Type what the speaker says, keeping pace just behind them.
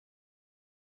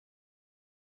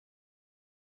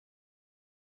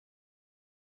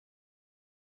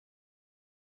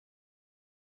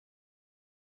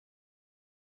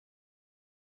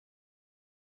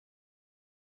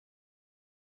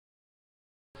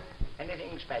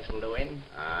Anything special doing?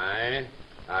 Aye.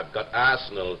 I've got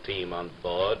Arsenal team on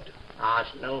board.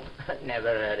 Arsenal? Never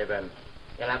heard of them.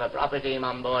 You'll have a proper team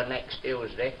on board next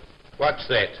Tuesday. What's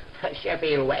that?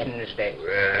 Sheffield Wednesday.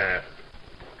 Yeah.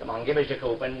 Come on, give us a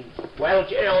coupon. Well,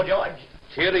 cheerio, George.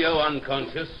 Cheerio,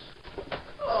 unconscious.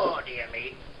 Oh, dear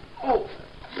me. Oh.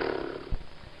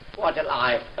 What a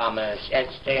life, comma, said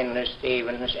Stainless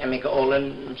Stephen,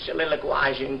 semicolon,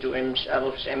 soliloquizing to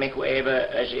himself, semiquaver,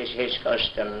 as is his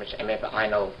custom,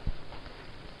 semifinal.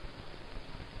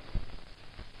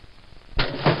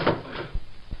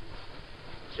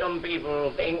 Some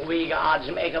people think we guards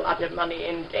make a lot of money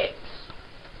in tips.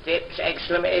 Tips,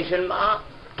 exclamation mark.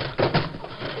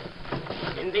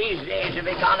 In these days of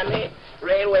economy,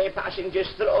 railway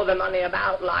passengers throw the money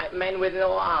about like men with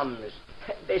no arms.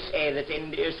 They say that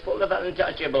India's full of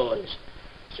untouchables.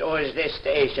 So is this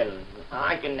station.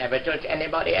 I can never touch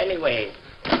anybody anyway.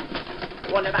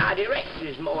 One of our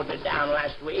directors motored down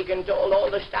last week and told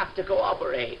all the staff to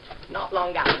cooperate. Not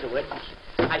long afterwards,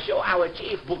 I saw our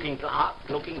chief booking clerk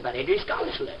looking very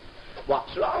disconsolate.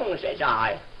 What's wrong, says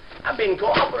I. I've been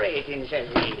cooperating,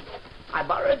 says he. I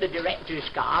borrowed the director's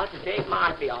car to take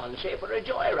my fiancée for a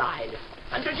joyride.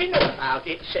 And does he know about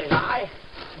it, says I.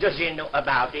 Does he know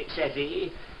about it, says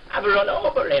he. I've run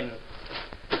over him.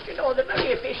 You know, they're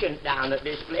very efficient down at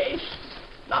this place.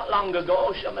 Not long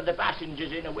ago, some of the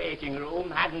passengers in a waiting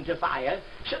room hadn't a fire,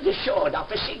 so they showed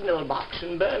off a signal box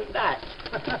and burnt that.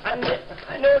 And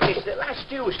I noticed that last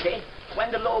Tuesday,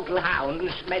 when the local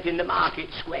hounds met in the market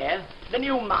square, the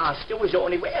new master was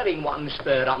only wearing one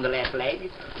spur on the left leg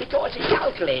because he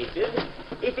calculated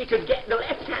if he could get the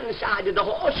left-hand side of the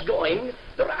horse going,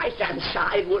 the right-hand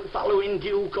side would follow in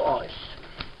due course.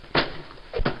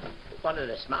 One of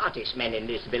the smartest men in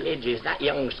this village is that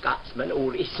young Scotsman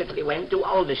who recently went to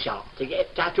Aldershot to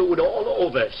get tattooed all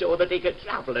over so that he could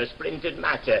travel as printed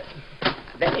matter.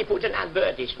 Then he put an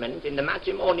advertisement in the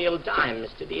Matrimonial Times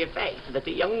to the effect that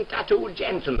a young tattooed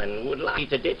gentleman would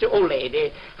like a ditto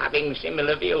lady having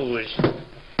similar views.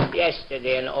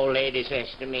 Yesterday an old lady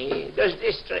says to me, "Does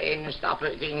this train stop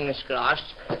at King's Cross?"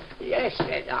 "Yes,"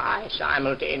 said I,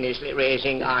 simultaneously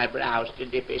raising eyebrows to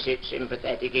deficit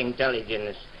sympathetic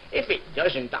intelligence. "If it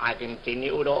doesn't," I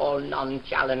continued, all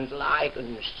nonchalant-like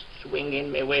and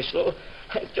swinging my whistle,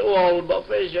 "two old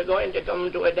buffers are going to come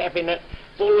to a definite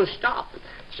full stop,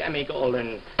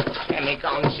 semicolon,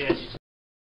 semi-conscious."